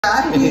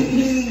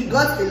He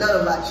got a lot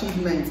of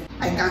achievements.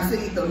 I can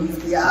say it on his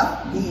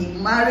behalf. He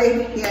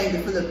married here in the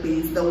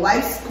Philippines. The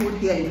wife schooled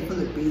here in the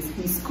Philippines.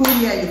 He schooled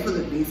here in the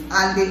Philippines,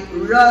 and they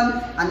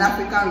run an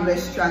African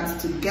restaurant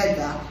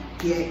together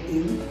here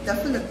in the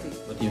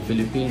Philippines. But in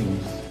Philippines,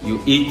 you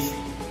eat.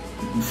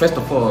 First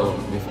of all,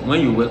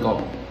 when you wake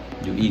up,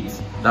 you eat.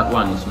 That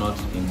one is not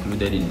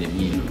included in the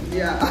meal.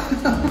 Yeah.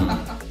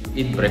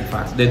 You eat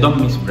breakfast. They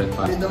don't miss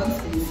breakfast. They don't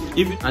miss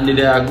it. And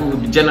they are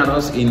good,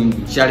 generous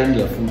in sharing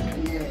their food.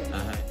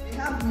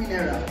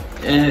 Mineral.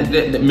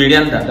 The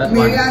Miranda, that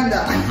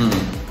Miranda. one.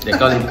 They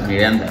call it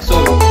Miranda. So,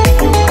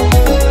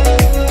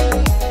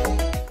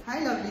 hi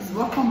lovelies,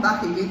 welcome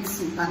back again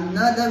to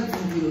another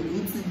video.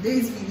 In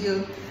today's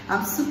video,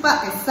 I'm super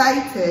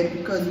excited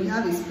because we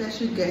have a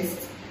special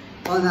guest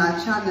on our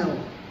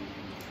channel.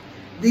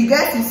 The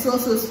guest is so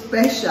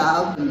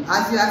special.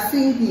 As you are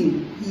seeing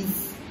him,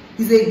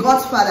 he's a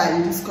godfather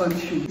in this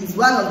country. He's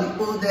one of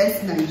the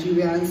oldest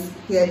Nigerians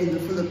here in the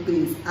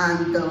Philippines,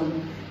 and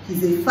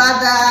he's a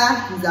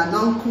father, he's an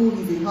uncle,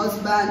 he's a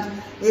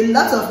husband. A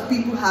lot of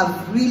people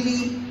have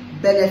really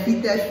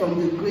benefited from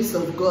the grace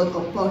of God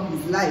upon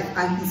his life,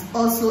 and he's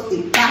also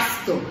a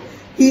pastor.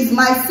 He's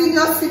my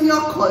senior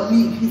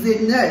colleague. He's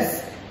a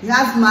nurse. He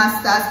has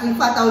masters. In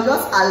fact, I'll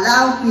just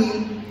allow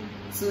him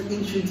to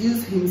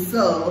introduce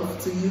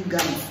himself to you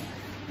guys.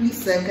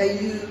 Please, sir,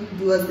 can you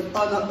do us the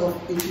honor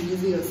of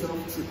introducing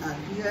yourself to our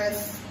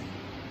viewers?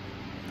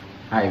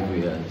 Hi,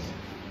 viewers.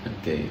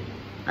 Okay,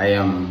 I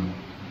am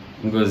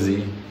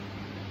Ngozi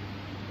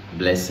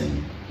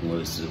Blessing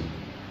Ngozu,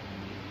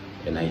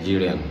 a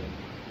Nigerian,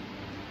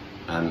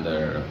 and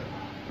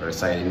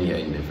residing here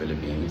in the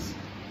Philippines.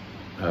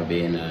 I've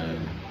been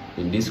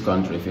in this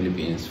country,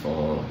 Philippines,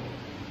 for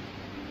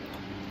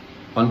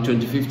on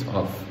 25th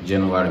of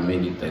January,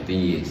 made it 13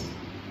 years.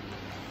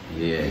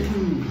 Yeah.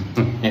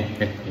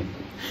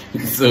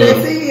 So they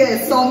say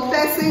yes, some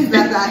persons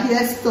that are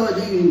here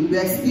studying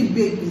were still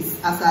babies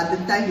as at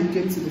the time he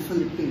came to the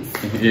Philippines.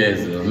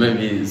 Yes,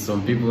 maybe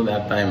some people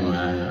that time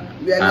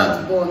we are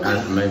not born.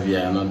 And maybe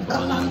are not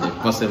born, and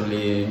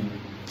possibly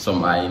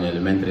some are in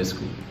elementary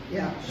school.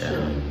 Yeah,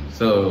 sure.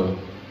 So,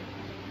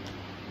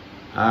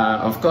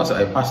 of course,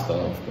 I pastor,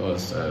 of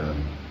course,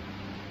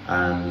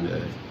 and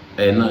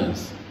a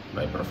nurse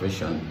by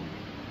profession.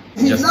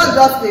 He's not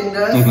just a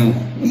nurse.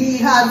 He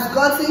has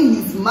gotten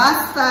his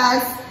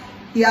master's.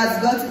 He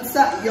has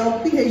gotten your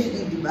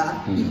PhD,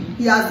 Diba.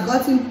 He has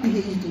gotten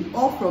PhD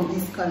all from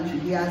this country.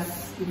 He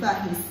has, in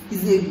fact,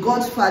 he's a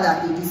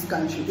godfather in this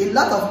country. A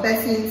lot of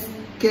persons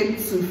came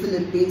to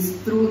Philippines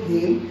through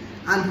him,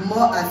 and more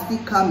are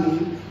still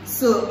coming.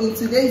 So in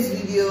today's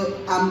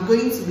video, I'm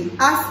going to be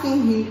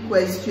asking him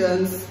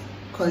questions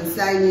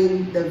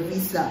concerning the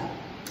visa.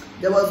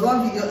 There was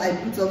one video I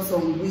put up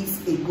some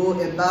weeks ago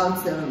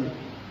about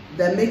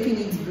the Making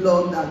It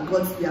blog that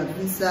got their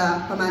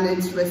visa,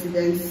 permanent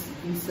residence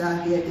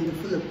visa here in the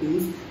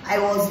Philippines. I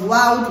was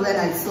wowed when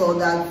I saw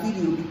that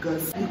video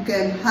because you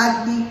can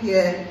hardly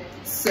hear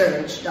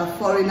search that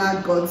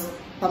foreigner got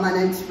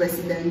permanent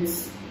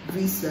residence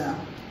visa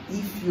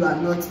if you are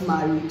not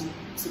married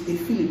to a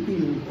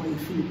Filipino or a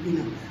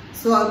Filipino.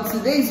 So on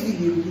today's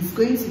video, he's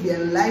going to be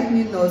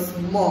enlightening us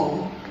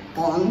more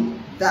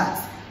on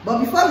that.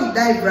 But before we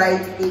dive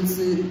right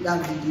into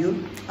that video,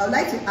 I would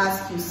like to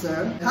ask you,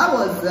 sir, how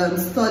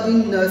was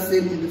studying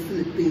nursing in the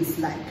Philippines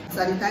like?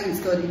 So at the time you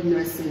studied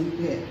nursing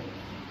here?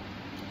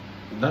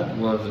 That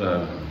was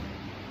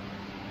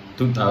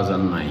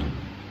 2009.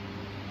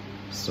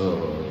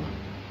 So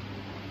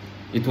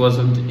it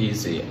wasn't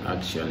easy,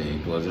 actually.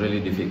 It was really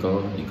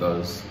difficult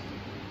because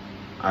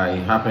I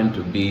happened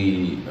to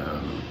be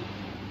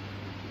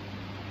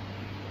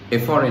a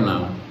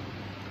foreigner,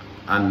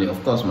 and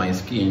of course my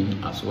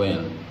skin as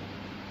well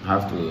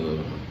have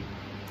to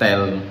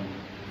tell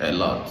a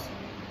lot.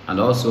 And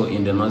also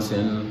in the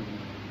nursing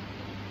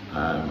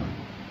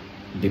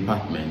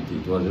department,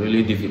 it was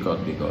really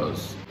difficult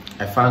because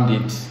I found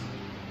it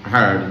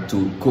hard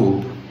to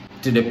cope,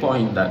 to the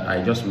point that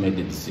I just made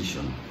the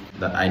decision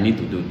that I need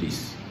to do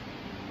this.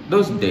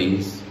 Those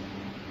days,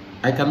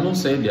 I cannot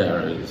say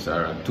there is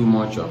too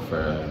much of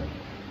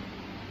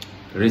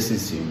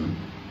racism,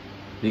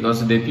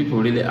 because the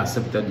people really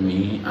accepted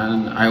me,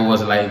 and I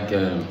was like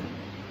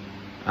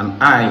an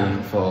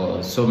eye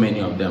for so many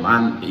of them.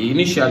 And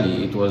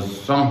initially it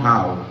was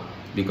somehow,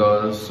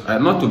 because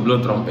not to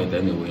blow trumpet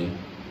anyway,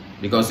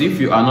 because if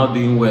you are not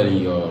doing well in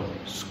your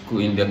school,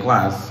 in the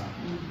class,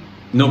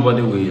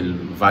 nobody will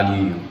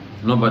value you,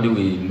 nobody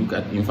will look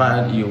at, in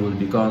fact you will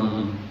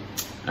become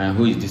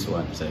who is this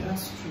one?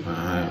 That's true.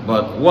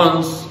 But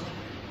once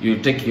you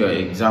take your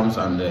exams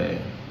and the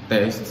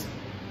tests,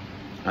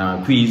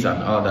 quiz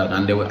and all that,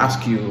 and they will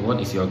ask you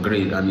what is your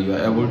grade, and you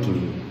are able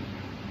to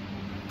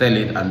tell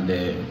it, and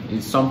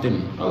it's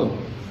something, oh,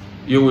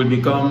 you will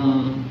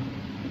become,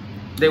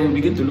 they will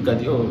begin to look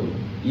at you, oh,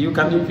 you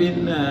can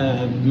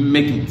even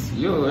make it,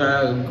 you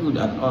are good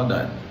and all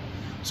that.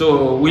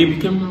 So we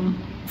became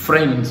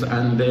friends,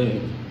 and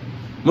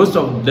most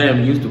of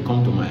them used to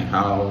come to my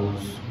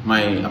house,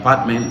 my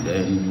apartment,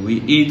 and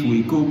we eat,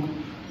 we cook,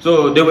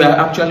 So they were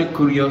actually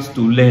curious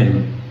to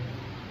learn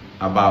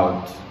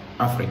about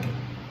Africa.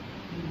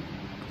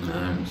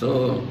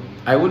 So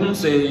I wouldn't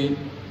say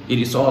it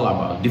is all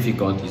about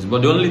difficulties,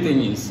 but the only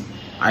thing is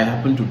I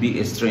happen to be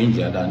a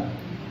stranger that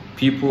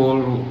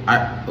people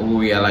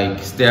were like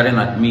staring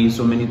at me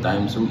so many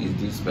times. Who is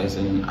this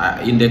person?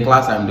 In the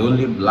class, I'm the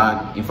only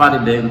black. In fact,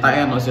 in the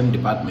entire nursing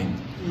department,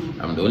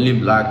 I'm the only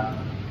black.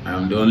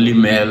 I'm the only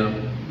male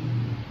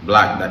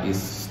black that is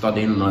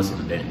studying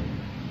nursing then.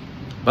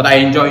 But I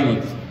enjoy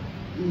it.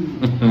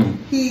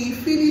 He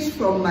finished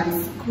from my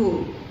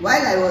school.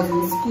 While I was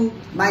in school,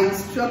 my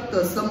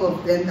instructor, some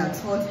of them that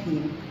taught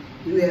him,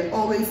 they were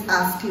always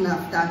asking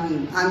after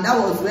him. And that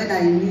was when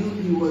I knew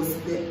he was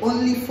the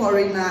only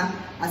foreigner,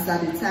 as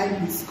at the time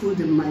he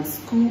schooled in my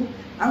school.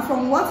 And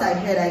from what I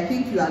heard, I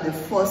think you are the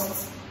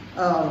first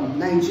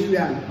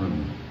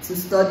Nigerian to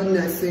study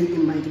nursing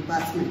in my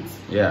department.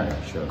 Yeah,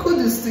 sure.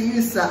 Kudos to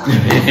you, sir. That's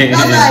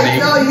why I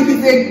tell you,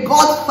 he's a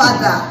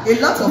godfather. A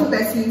lot of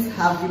persons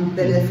have been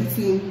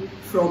benefiting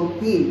from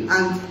him.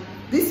 And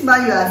this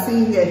man you are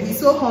seeing here, he's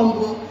so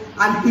humble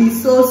and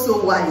he's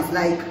so wise.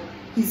 Like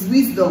his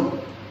wisdom,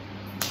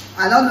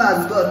 I don't know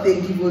as God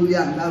they give only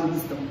and that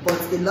wisdom, but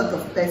a lot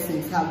of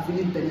persons have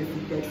really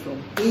benefited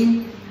from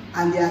him,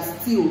 and we are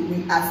still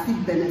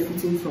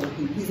benefiting from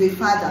him. He's a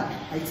father,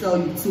 I tell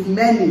you, to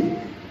many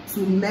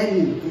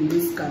in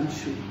this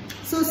country.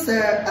 So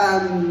sir,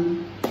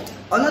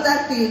 another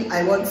thing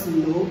I want to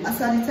know,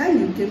 as at the time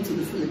you came to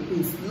the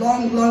Philippines,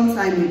 long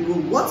time ago,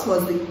 what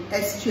was the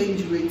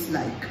exchange rate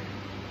like?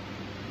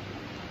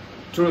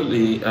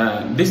 Truly,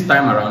 this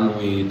time around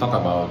we talk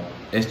about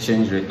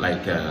exchange rate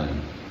like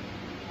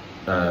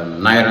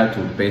naira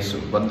to peso,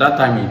 but that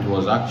time it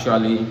was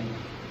actually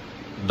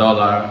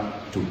dollar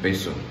to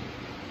peso.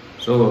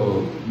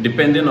 So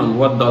depending on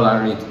what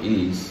dollar rate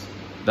is,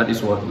 that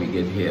is what we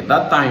get here.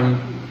 That time,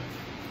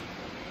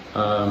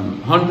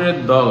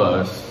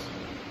 $100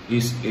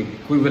 is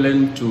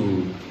equivalent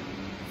to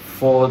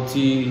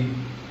 40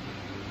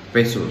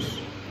 pesos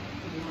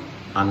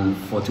and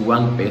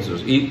 41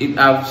 pesos. It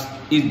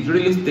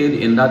really stayed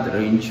in that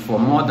range for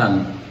more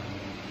than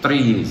 3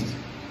 years.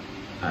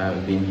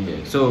 I've been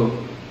here. So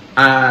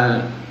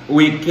I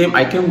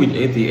came with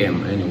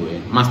ATM anyway,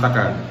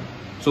 MasterCard.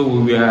 So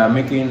we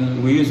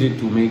use it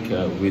to make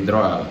a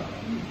withdrawal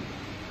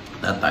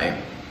that time.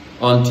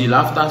 Until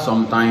after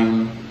some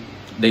time,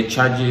 the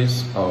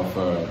charges of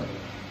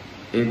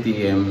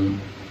ATM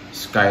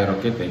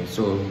skyrocketed.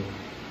 So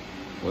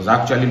I was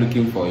actually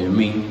looking for a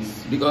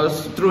means,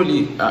 because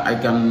truly I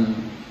can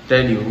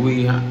tell you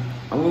we were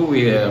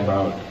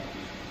about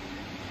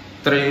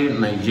 3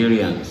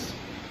 Nigerians.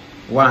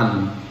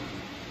 One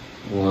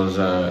was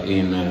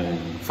in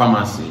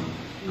pharmacy,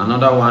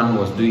 another one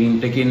was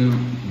taking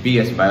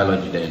BS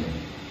biology then.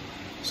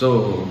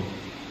 So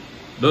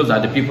those are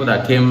the people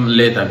that came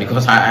later,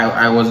 because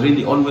I was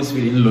really always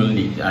feeling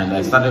lonely, and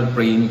I started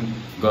praying,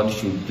 God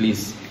should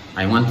please,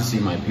 I want to see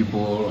my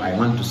people, I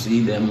want to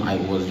see them. I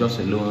was just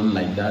alone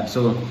like that.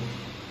 So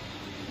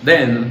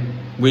then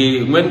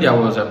when there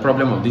was a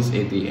problem of this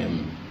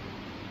ATM,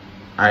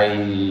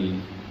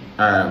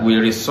 we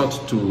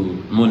resort to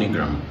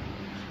MoneyGram,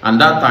 and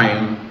that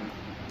time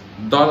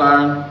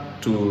dollar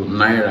to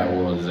naira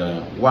was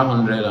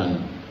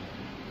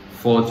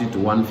 140 to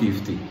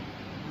 150.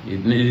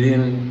 It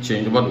didn't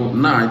change, but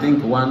now I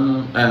think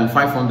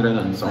 500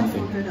 and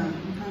something. 500, you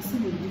can see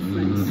the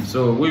difference.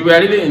 So we were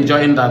really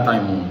enjoying that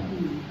time.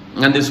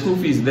 And the school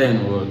fees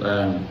then was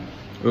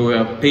we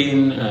were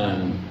paying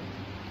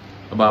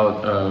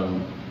about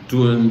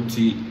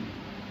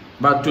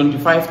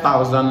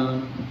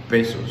 25,000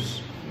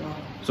 pesos. Wow.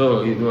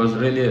 So it was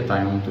really a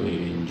time to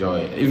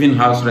enjoy. Even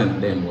house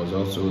rent then was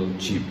also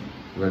cheap,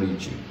 very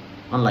cheap,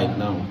 unlike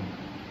now.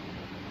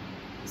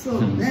 So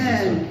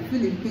then,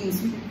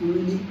 Philippines,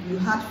 you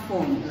had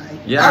fun. Like,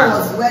 yeah. That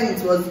was when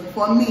it was,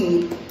 for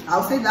me,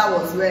 I'll say that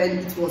was when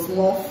it was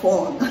more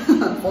fun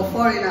for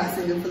foreigners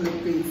in the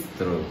Philippines.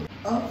 True.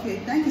 Okay,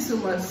 thank you so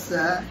much,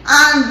 sir.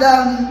 And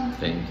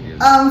thank you.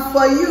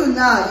 For you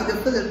now in the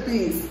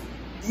Philippines,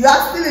 you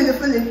are still in the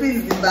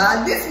Philippines,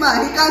 but this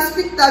man, he can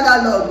speak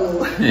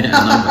Tagalog. He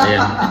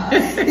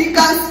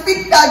can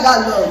speak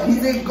Tagalog.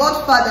 He's a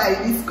godfather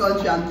in this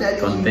country, I'm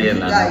telling you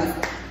guys.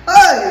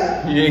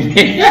 Hey!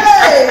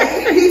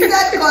 Hey! He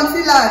said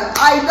concealer.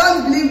 I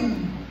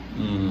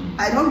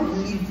don't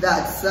believe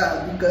that,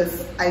 sir,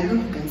 because I know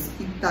he can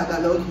speak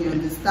Tagalog, he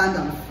understand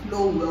and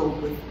flow well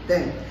with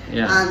them.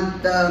 Yeah.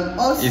 And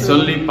also, it's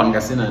only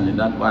Pangasinan in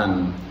that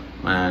one.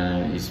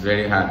 It's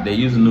very hard. They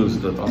use nose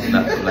to talk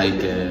that,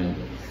 like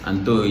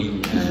Antoy,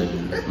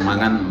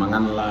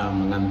 Manganla,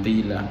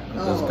 Mangantila,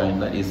 those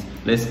kind. That is,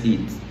 let's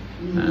eat.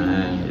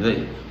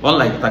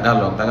 Unlike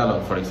Tagalog,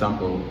 for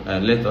example,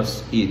 let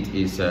us eat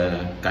is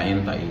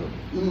kain tayo.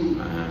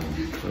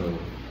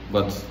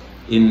 But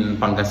in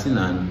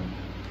Pangasinan,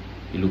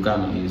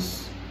 Ilocano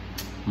is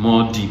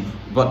more deep.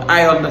 But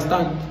I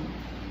understand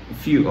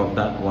few of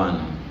that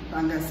one.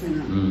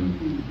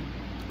 Pangasinan.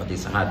 But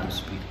it's hard to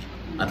speak.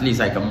 At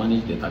least I can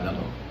manage the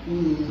Tagalog.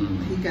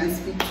 He can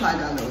speak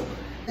Tagalog.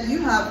 Do you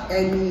have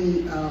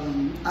any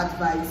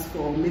advice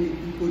for maybe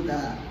people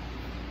that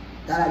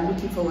are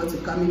looking forward to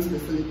coming to the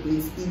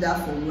Philippines, either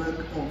for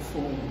work or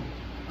for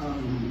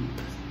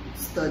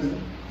study?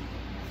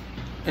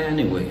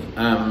 Anyway,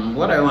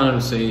 what I wanted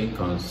to say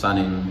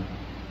concerning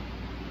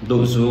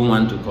those who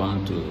want to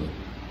come to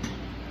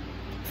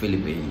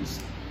Philippines,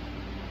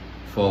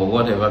 for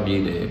whatever be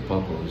the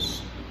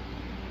purpose,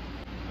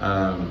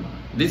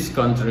 this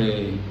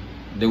country,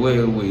 the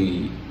way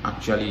we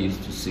actually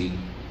used to see,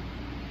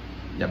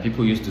 that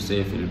people used to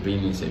say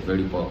Philippines is a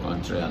very poor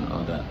country and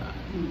all that.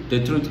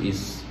 The truth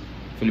is,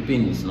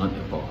 Philippines is not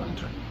a poor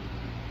country.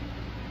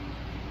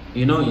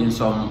 You know, in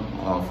some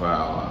of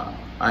our,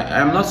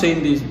 I'm not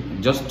saying this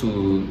just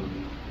to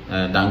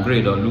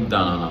downgrade or look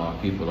down on our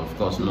people, of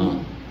course,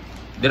 no.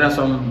 There are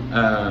some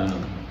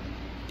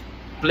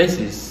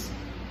places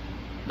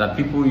that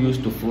people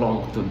used to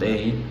flock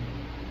today.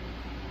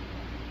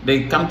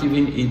 They can't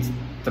even eat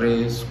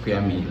 3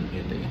 square meals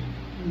a day.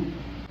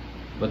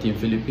 But in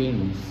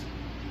Philippines,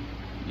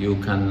 you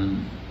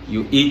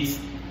eat,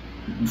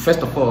 first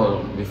of all,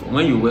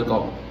 when you wake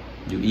up,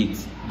 you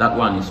eat. That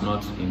one is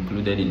not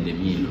included in the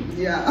meal.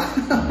 Yeah.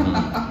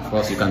 Of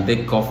course, you can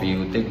take coffee,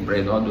 you take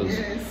bread, all those.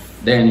 Yes.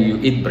 Then you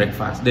eat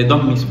breakfast. They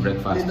don't miss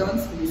breakfast. They don't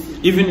miss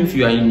it. Even if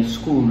you are in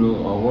school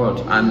or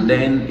what, and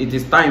then it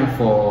is time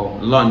for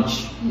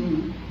lunch,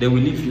 they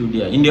will leave you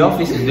there. In the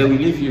offices, they will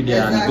leave you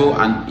there and go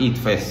and eat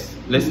first.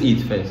 Let's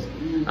eat first.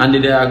 And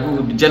they are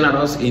good,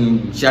 generous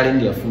in sharing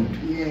their food.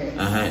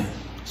 Yes.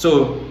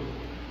 So,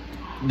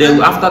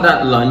 after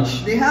that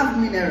lunch, they have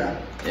mineral.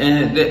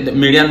 The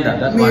Miranda,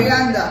 that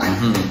Miranda.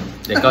 one.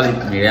 They call it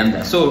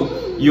Miranda.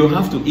 So you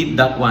have to eat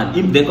that one.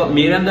 If they got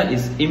Miranda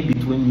is in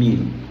between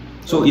meal,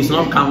 so it's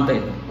not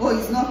counted. Oh,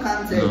 it's not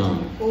counted.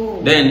 No.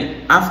 Oh.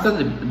 Then after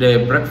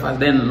the breakfast,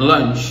 then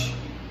lunch.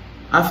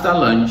 After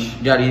lunch,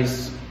 there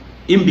is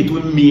in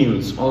between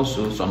meals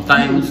also.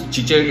 Sometimes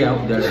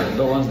chicheria. There are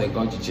the ones they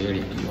call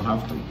chicheria. You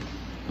have to.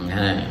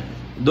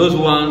 Those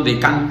ones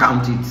they can't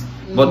count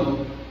it, but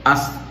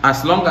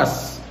as long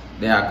as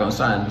they are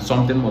concerned,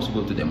 something must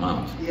go to the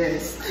mouth.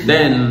 Yes.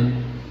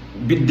 Then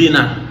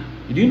dinner.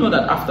 Do you know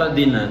that after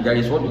dinner there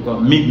is what we call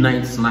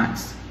midnight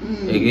snacks?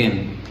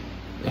 Again,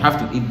 you have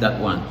to eat that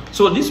one.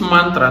 So this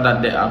mantra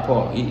that they are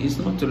poor, it's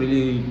not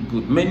really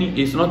good.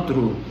 It's not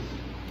true.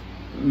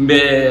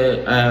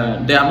 They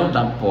are not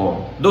that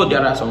poor, though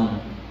there are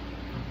some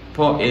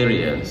poor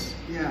areas.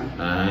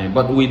 Yeah.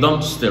 But we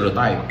don't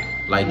stereotype,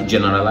 like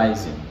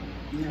generalizing.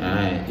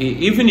 Yeah.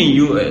 Even in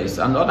US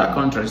and other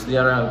countries,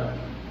 there are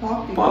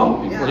poor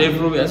people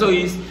everywhere. So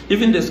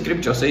even the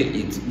scripture say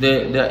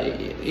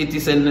it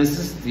is a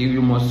necessity.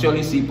 You must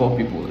surely see poor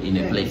people in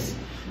a place.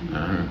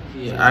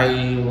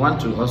 I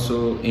want to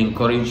also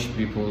encourage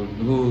people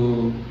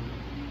who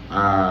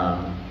are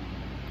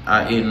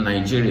in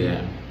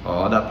Nigeria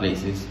or other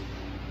places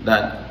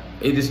that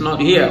it is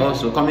not here.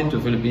 Also coming to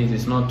Philippines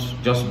is not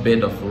just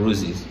bed of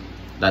roses.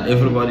 That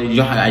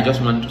everybody, I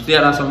just want to.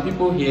 There are some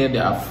people here, they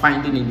are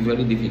finding it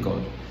very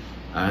difficult.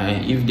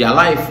 If their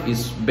life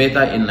is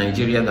better in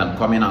Nigeria than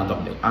coming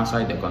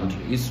outside the country,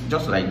 it's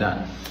just like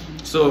that.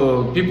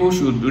 So people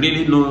should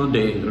really know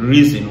the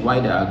reason why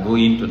they are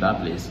going to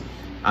that place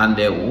and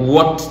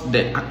what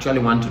they actually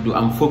want to do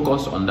and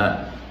focus on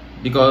that.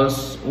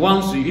 Because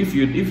if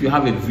you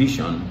have a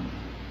vision,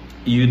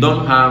 you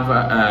don't have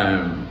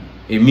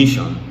a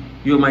mission,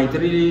 you might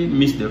really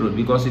miss the road,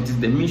 because it is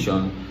the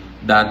mission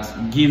that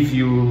give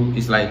you,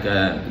 it's like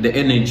the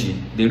energy,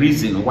 the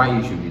reason why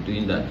you should be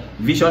doing that.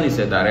 Vision is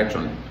a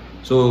direction.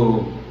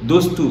 So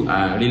those two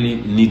are really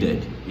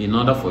needed in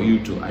order for you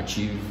to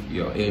achieve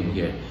your aim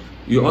here.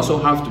 You also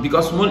have to,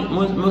 because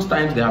most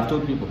times they have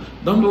told people,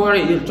 don't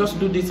worry, you just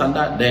do this and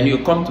that. Then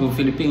you come to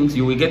Philippines,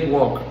 you will get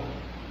work.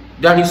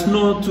 There is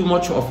no too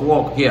much of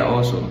work here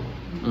also.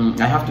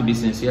 I have to be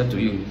sincere to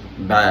you,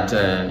 but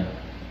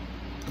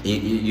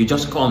you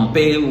just come,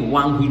 pay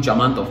one huge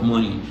amount of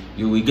money,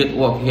 you will get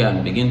work here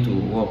and begin to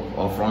work,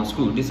 or from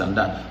school, this and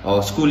that,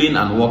 or schooling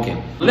and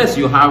working. Unless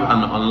you have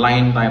an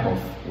online type of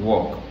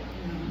work.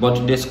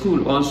 But the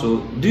school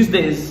also, these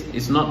days,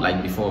 it's not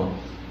like before.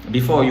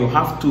 Before, you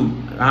have to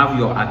have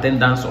your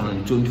attendance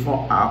on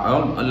 24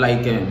 hours,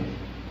 like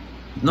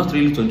not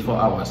really 24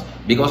 hours,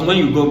 because when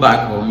you go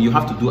back home, you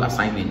have to do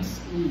assignments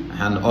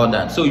and all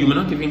that. So you may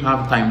not even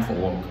have time for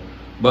work.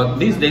 But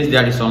these days,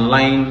 there is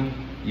online.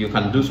 You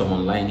can do some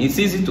online. It's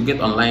easy to get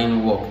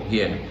online work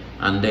here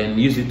and then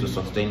use it to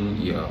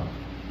sustain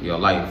your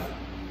life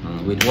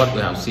with what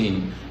we have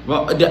seen.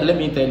 Well, let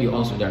me tell you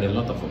also, there are a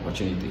lot of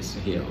opportunities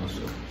here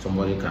also.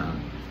 Somebody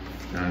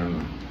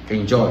can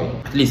enjoy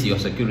at least your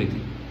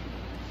security.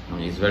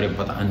 It's very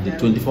important. And the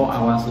 24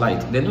 hours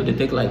light, they know they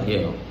take light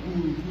here.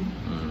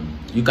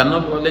 You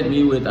cannot let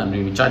me wait and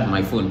recharge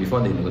my phone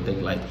before they will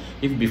take light.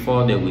 If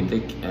before they will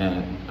take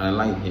a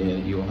light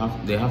here,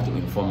 they have to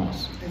inform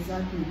us.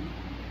 Exactly.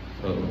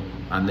 So,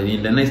 and then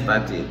in the next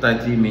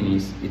 30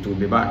 minutes, it will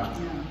be back.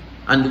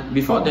 And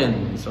before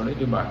then, it's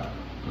already back.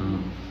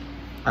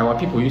 our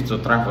people used to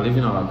travel,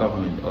 even our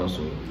government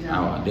also.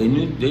 Yeah. They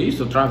used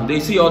to travel. They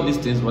see all these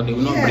things, but they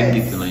will not bring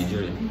it to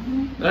Nigeria.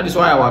 That is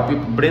why our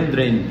people brain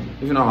drain.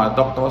 Even our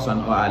doctors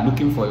and are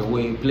looking for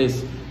a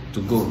place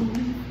to go,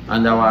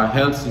 and our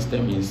health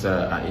system is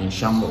in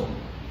shambles.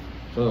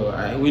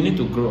 So we need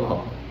to grow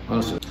up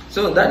also.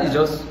 So that is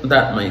just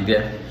that, my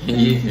dear.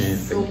 Thank you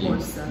so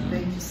much, sir.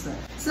 Thank you, sir.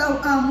 So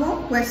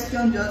one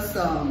question just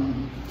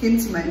came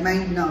to my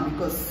mind now,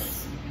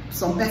 because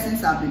some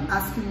persons have been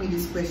asking me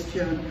this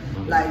question,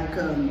 like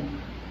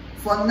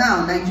for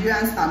now,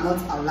 Nigerians are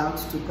not allowed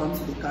to come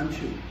to the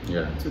country,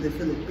 to the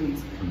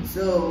Philippines.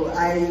 So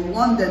I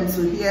want them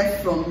to hear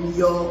from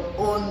your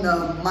own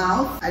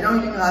mouth. I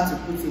don't really know how to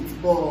put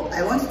it, but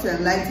I want you to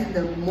enlighten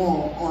them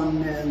more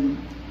on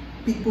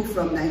people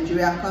from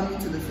Nigeria coming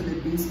to the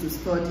Philippines to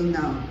study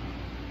now.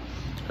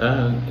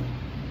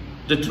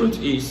 The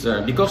truth is,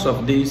 because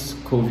of this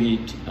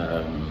COVID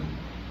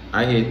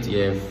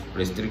IATF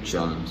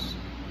restrictions,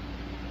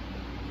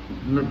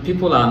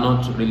 people are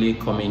not really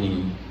coming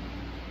in,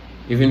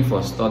 even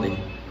for study,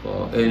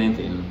 for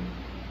anything.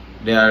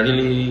 They are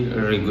really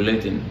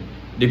regulating.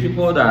 The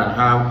people that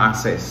have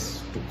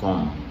access to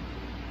come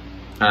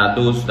are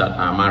those that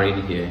are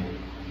married here,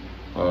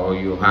 or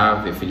you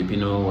have a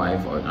Filipino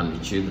wife and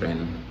the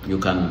children, you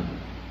can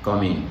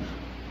come in.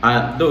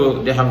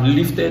 Though they have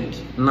lifted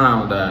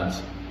now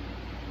that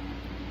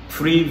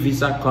free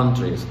visa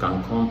countries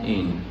can come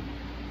in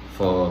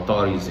for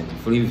tourism,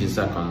 free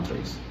visa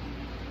countries.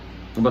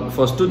 But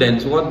for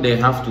students, what they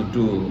have to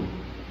do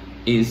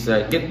is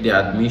get their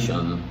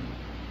admission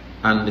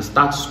and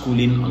start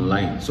schooling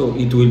online. So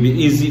it will be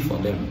easy for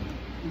them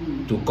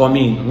to come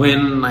in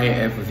when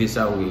IF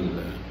visa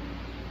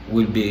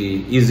will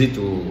be easy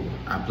to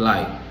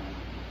apply.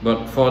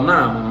 But for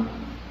now,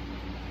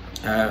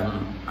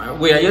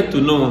 we are yet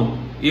to know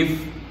if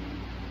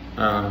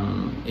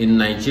in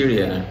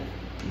Nigeria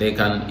they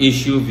can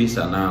issue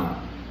visa now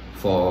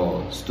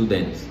for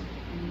students,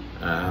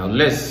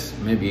 unless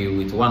maybe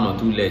with 1 or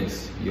 2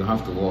 legs you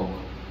have to walk,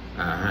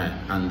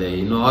 and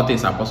you know, all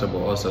things are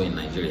possible also in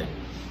Nigeria,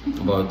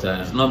 but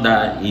it's not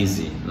that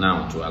easy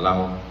now to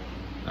allow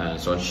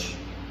such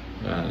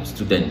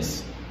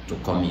students to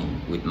come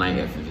in with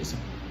 9F visa.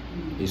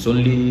 It's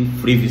only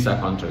free visa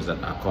countries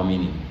that are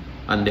coming in,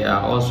 and they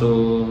are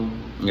also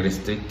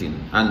restricting.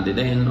 And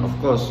then of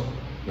course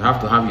you have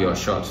to have your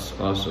shots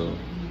also,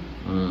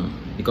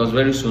 because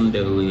very soon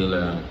they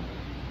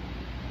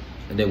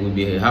will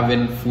be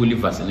having fully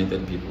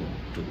vaccinated people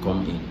to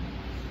come in.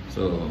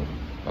 So,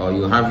 or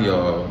you have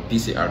your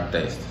PCR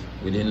test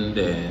within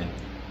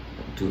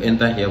to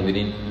enter here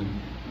within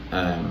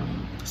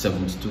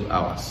 72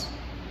 hours,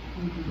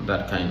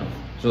 that kind of.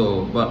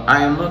 So, but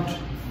I am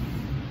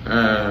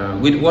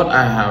not, with what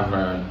I have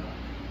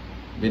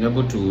been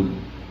able to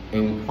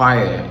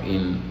inquire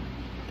in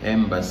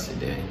embassy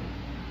there,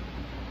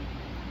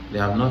 they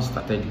have not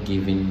started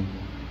giving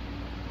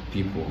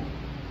people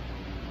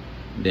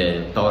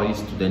the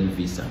tourist student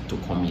visa to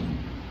come in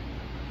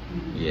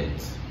yet.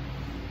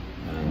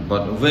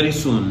 But very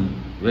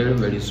soon,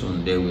 very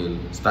soon, they will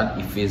start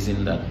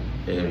effacing that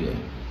area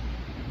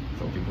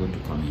for people to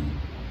come in.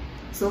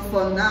 So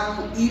for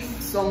now, if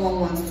someone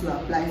wants to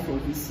apply for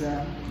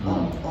visa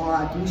or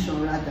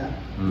admission rather,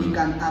 they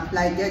can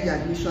apply, get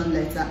the admission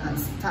letter and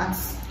start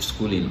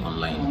schooling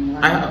online.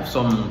 I have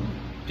some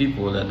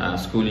people that are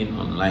schooling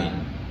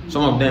online.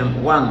 Some of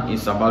them, one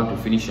is about to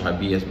finish her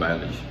BS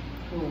biology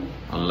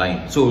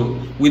online. So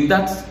with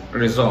that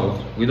result,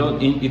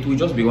 it will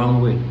just be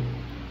one way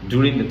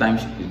during the time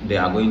they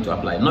are going to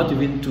apply. Not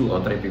even 2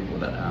 or 3 people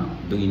that are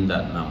doing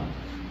that now.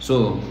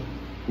 So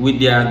with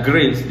their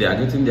grades, they are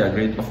getting their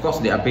grade. Of course,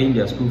 they are paying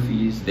their school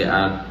fees. They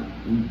are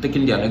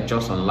taking their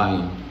lectures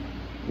online.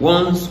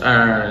 Once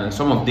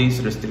some of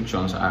these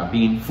restrictions are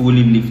being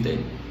fully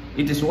lifted,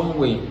 it is one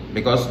way,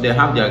 because they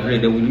have their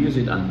grade. They will use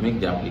it and make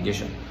the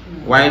application,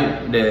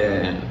 while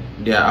their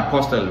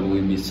apostle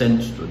will be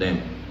sent to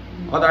them.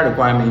 Other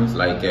requirements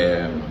like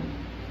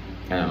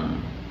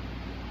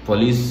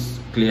police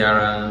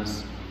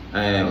clearance,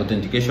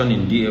 authentication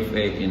in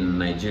DFA in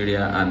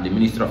Nigeria, and the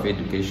Ministry of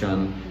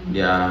Education,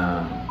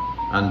 their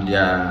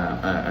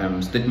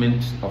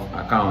statement of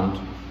account,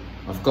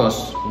 of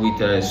course,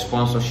 with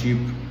sponsorship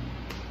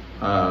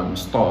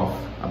stuff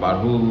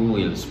about who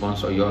will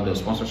sponsor you, the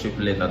sponsorship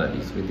letter that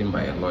is written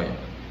by a lawyer.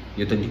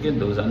 You authenticate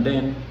those, and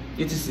then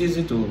it is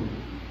easy to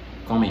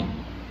come in.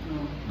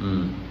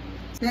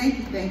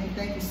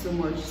 Thank you so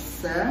much,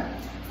 sir.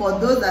 For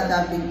those that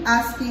have been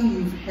asking,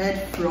 you've heard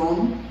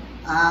from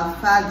our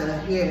father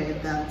here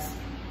that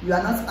you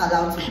are not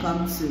allowed to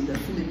come to the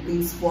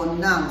Philippines for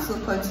now. So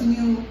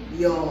continue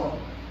your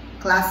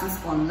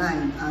classes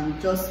online and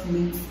just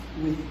meet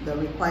with the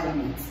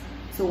requirements.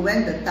 So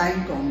when the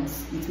time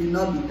comes, it will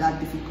not be that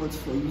difficult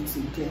for you to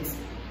get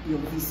your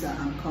visa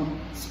and come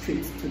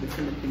straight to the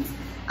Philippines.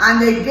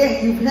 And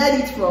again, you've heard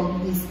it from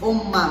his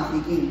own mouth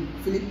again.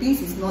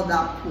 Philippines is not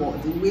that poor.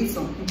 The way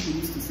some people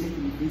used to say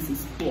Philippines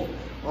is poor,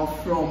 or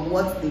from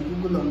what they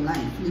Google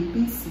online,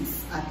 Philippines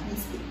is at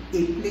least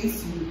a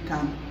place you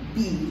can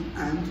be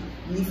and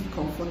live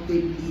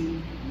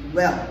comfortably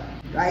well.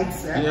 Right,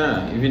 sir?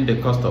 Yeah, even the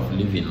cost of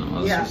living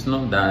also, it's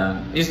not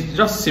that, it's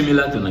just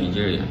similar to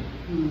Nigeria.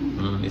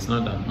 It's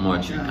not that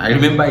much. I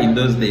remember in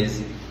those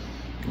days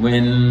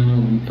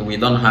when we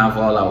don't have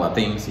all our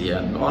things here,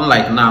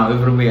 unlike now,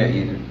 everywhere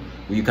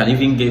you can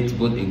even get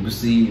both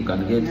egusi, you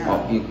can get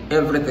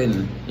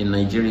everything in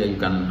Nigeria, you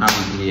can have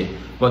it here.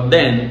 But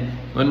then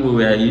when we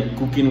were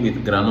cooking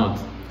with granite,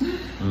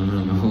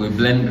 we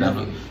blend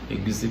granite,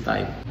 egusi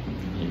type.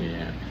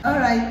 All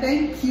right,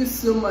 thank you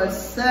so much,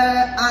 sir.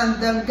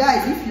 And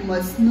guys, if you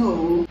must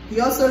know,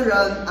 he also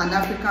runs an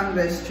African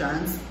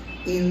restaurant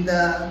in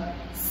the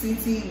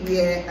city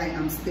where I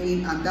am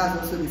staying, and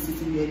that's also the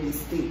city where they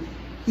stay.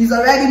 He's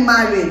already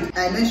married.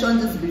 I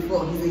mentioned this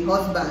before. He's a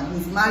husband.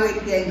 He's married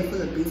here in the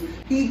Philippines.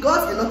 He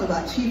got a lot of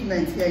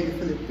achievements here in the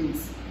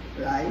Philippines,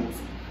 right?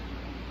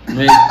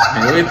 You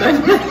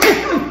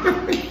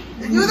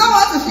don't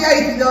want to share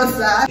it with us,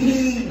 sir.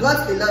 He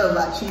got a lot of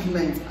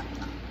achievements.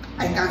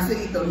 I can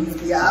say it on his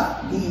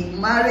behalf. He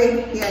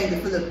married here in the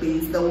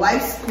Philippines. The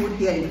wife schooled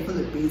here in the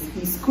Philippines.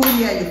 He schooled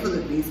here in the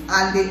Philippines,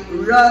 and they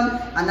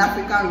run an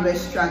African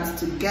restaurant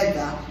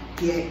together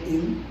here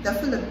in the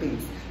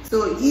Philippines.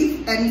 So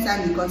if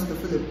anytime you come to the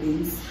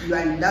Philippines, you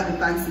are in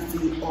Dagupan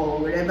City or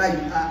wherever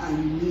you are,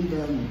 and you need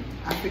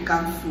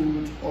African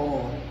food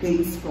or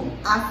things from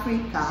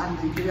Africa,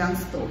 Nigerian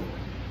stuff,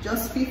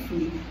 just feel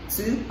free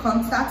to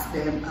contact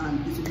them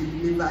and it will be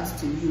delivered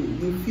to you.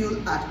 You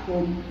feel at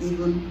home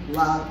even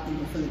while in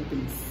the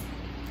Philippines.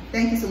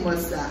 Thank you so much,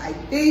 sir. I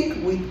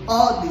think with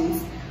all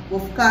this,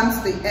 we've come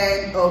to the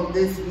end of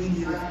this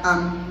video.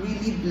 I'm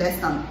really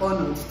blessed and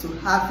honored to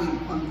have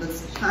him on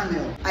this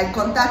channel. I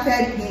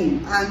contacted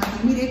him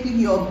and immediately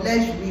he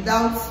obliged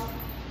without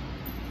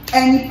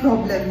any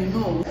problem, you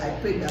know. I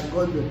pray that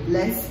God will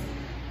bless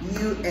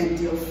you and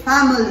your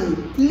family.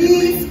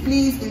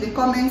 Please, in the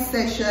comment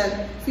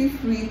section, feel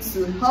free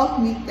to help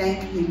me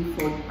thank him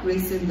for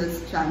gracing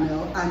this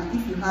channel. And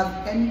if you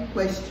have any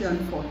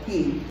question for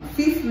him,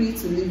 feel free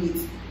to leave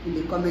it in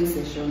the comment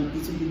section.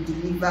 It will be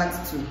delivered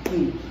to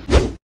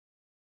him.